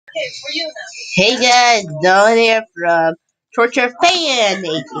Hey guys, Don here from Torture Fan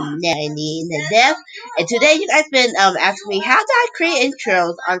 1890 in the Death, and today you guys been asking me how do I create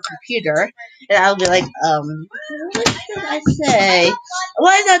intros on computer, and I'll be like what should I say?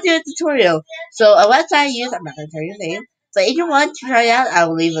 Why not do a tutorial? So a website I use, I'm not gonna tell you the name, but if you want to try it out, I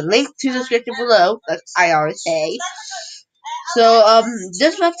will leave a link to the description below, like I always say. So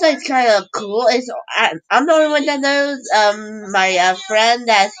this website is kind of cool. I'm the only one that knows. My friend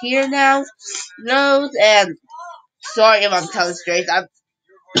that's here now knows. And sorry if I'm telling straight. I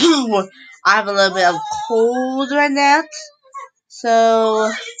have a little bit of cold right now.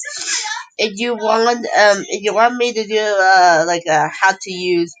 So if you want me to do how to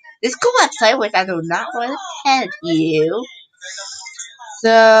use this cool website, which I do not want to tell you.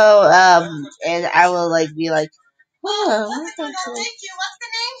 So and I will be like. Oh,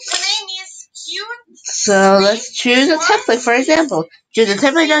 so let's choose a template, for example. Choose a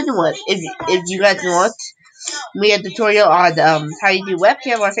template that you want. If you guys want me a tutorial on how you do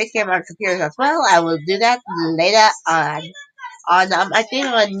webcam or facecam on computers as well, I will do that later on. I think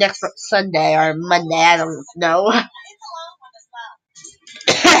on next Sunday or Monday, I don't know.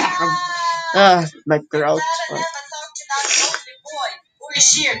 My throat. Who is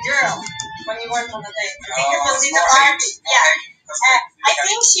she, a girl? When you work on the day, I think you will see the art. Yeah, I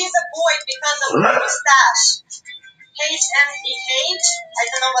think she's a boy because of her mustache. HMEH. I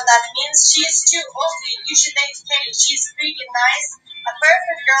don't know what that means. She's too ugly. You should date Kelly. She's freaking nice. A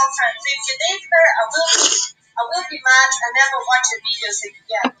perfect girlfriend. So if you date her, I will be mad and never watch her videos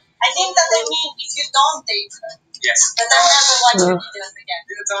again. I think that they mean if you don't date her. Yes. But then never watch her videos again.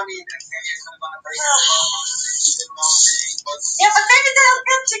 Yeah, but maybe they'll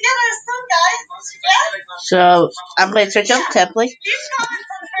get together soon, guys. Yeah? So, I'm going to switch up template.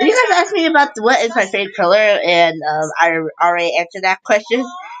 You guys asked me about what is my favorite color, and I already answered that question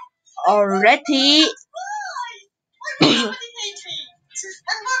already. There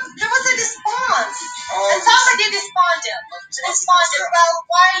was a response. And somebody responded, well,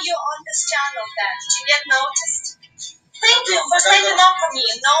 why are you on this channel then? Did you get noticed? Thank you for standing up for me.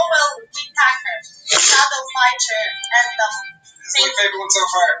 Noel Whittaker, Shadow Fighter, and this is my favorite one so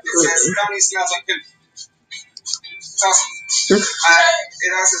far. It says, Donnie smells like poop. It's awesome.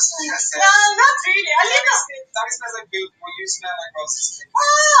 It also says, no, not really. A little bit. Donnie smells like poop, well, you smell like roses.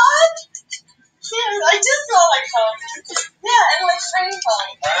 I do smell like home. Yeah, and like rainbow.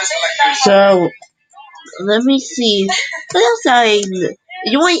 So, let me see. What else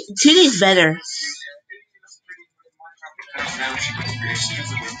you want 2D's better.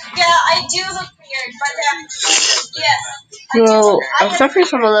 Yeah, I do look weird, but yes. So, I'm suffering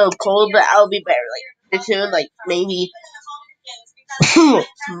from a little cold, but I'll be better soon, maybe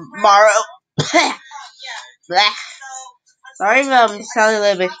tomorrow. Sorry if I'm sounding a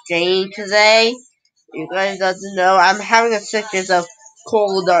little bit strange today. You guys don't know I'm having a sickness of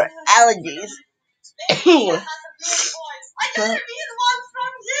cold or allergies. I got a mean one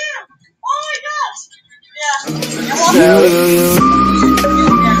from him. Oh my gosh. Yeah, it is.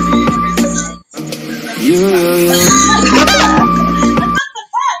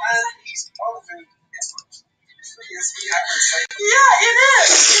 Yeah, he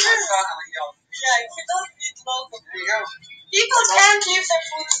does eat lots of food. People can't leave their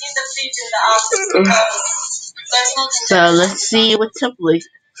food in the fridge in the office because there's nothing. So let's see what's up with.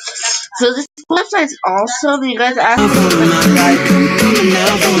 So this website is awesome. You guys asked me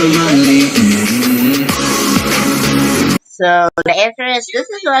So the answer is this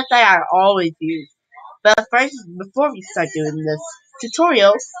is the website I always use. But first, before we start doing this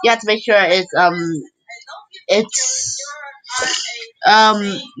tutorial, you have to make sure it's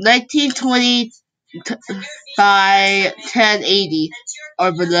 1920 by 1080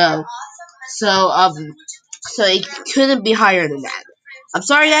 or below. So it couldn't be higher than that. I'm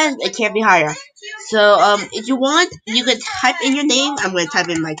sorry guys, it can't be higher. So if you want, you can type in your name. I'm gonna type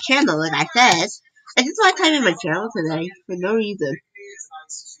in my channel, like I said. I just want to type in my channel today for no reason.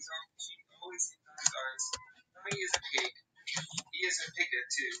 He is a piglet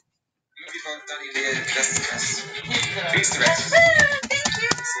too. Maybe both Donnie Leah the best. Beats the rest. Thank you.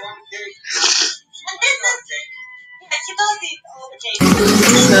 Swan cake. And this is he does it all the cake.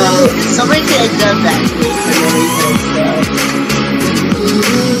 So somebody could have done that for no reason.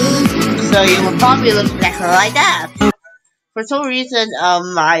 So you will probably look exactly like that. For some reason,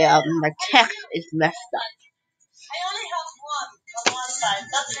 my text is messed up. I only have one on one side.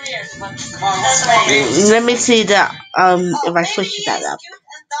 That's weird, but that's weird. Let me see that if I switch that up. Cute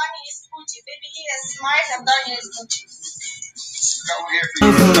and Donnie is Gucci. Baby, he is smart and Donnie is Gucci. Go here for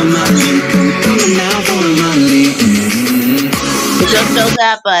you. It's just so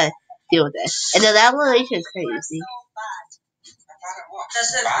that, but deal with it. And then that relation is crazy.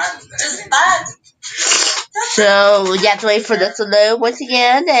 Just bad. So you have to wait for this to load once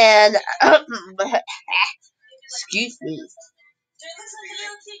again, and excuse me. Do you listen to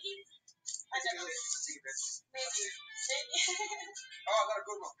Lil Tiggy? I don't know. Maybe. Oh, I got a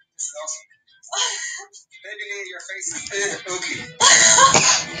good one. This is awesome. Baby Lee, your face is ugly.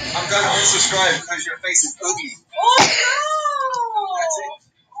 I'm gonna unsubscribe because your face is ugly. Oh no! That's it.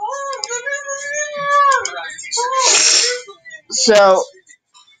 So,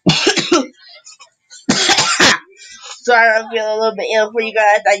 sorry, I'm feeling a little bit ill for you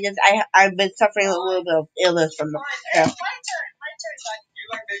guys. I've been suffering a little bit of illness from the My turn. You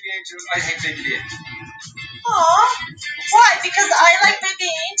like Baby Angel, I hate Baby Lee. Aw. Why? Because I like Baby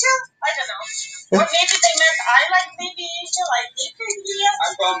Angel? I don't know. Or maybe they meant I like Baby Angel, I hate Baby Angel.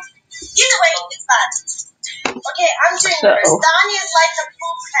 I'm bummed. Either way, it's bad. Okay, I'm doing So- this. Donnie is like a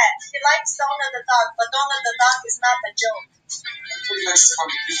poop head. He likes Donald the dog, but Donald the dog is not a joke. Pretty nice to come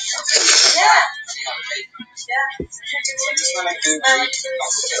to you. Yeah. Yeah. Just like the It's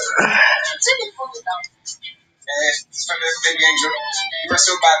really funny though. for the Baby Angel, you were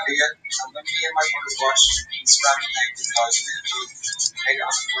so bad, Leah. And when me and my brothers watched Instagram and like this guy's little hate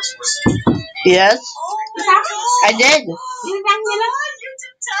on the first person. Yes, Oh my god. I did. You did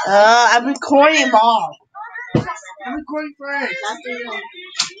tell I'm recording, Mom. I'm recording first.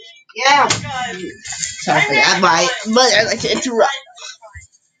 Yeah. Sorry for that, but I like to interrupt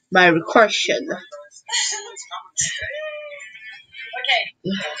my recording. Okay.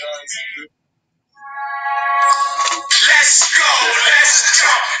 Let's go,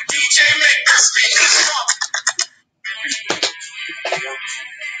 DJ make the speakers pop.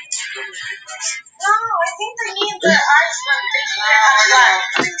 No, I think they mean the eyes from Big Black.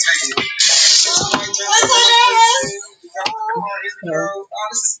 This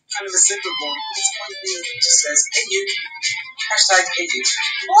is kind of a simple one. This point being just says, hey you. Hashtag hey you.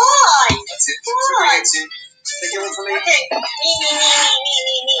 Why? That's it. Why? Take it one for me. Okay. Me.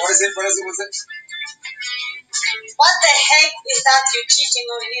 What is it? What the heck is that you're cheating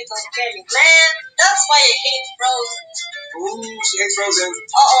on little Kelly? Man, that's why I hate Frozen. Ooh, she hates Frozen.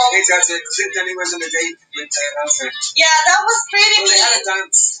 Uh-oh. Hates Elsa. Because then Danny went on a date with Elsa. Yeah, that was pretty Well, they had a mean.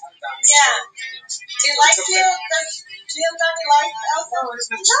 dance. Yeah. Do you like Lil Donnie like Elsa? No, it's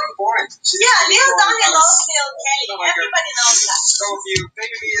really boring. Yeah, Lil Donnie loves Lil Kelly. Oh my God. Everybody knows that. So if you,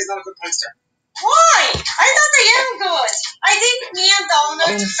 Baby Lee is not a good prankster. Why? I thought I am good. I think me and Donald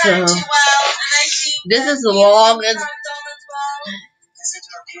prank you well, and I think This is the you longest. prank Donald well. I said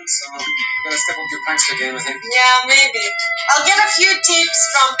you're not good, so I'm gonna step up your prankster game, I think. Yeah, maybe. I'll get a few tips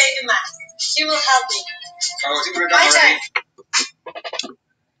from Baby Mac. She will help me. Oh, I think we're My done turn. already.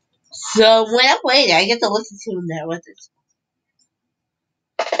 So when I'm waiting, I get to listen to him there with it.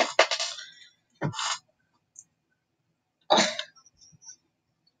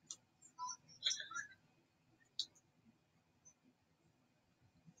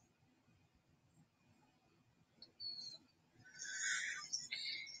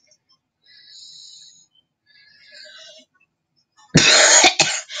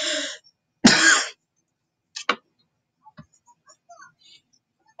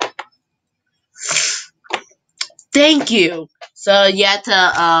 Thank you. So you have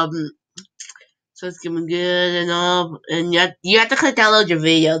to so it's getting good and all, and you have to click download your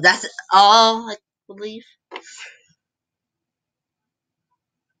video. That's all, I believe.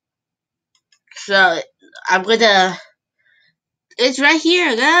 So I'm gonna. It's right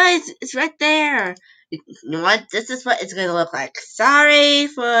here, guys. It's right there. You know what? This is what it's gonna look like. Sorry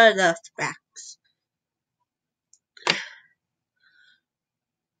for the cracks.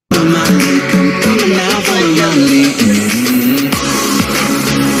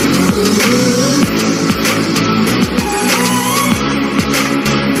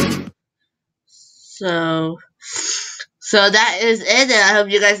 So that is it. And I hope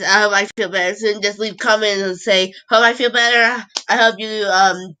you guys. I hope I feel better soon. Just leave comments and say, "Hope I feel better." I hope you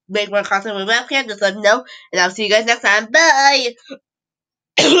make more content with webcam. Just let me know, and I'll see you guys next time. Bye.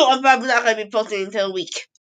 I'm probably not gonna be posting until a week.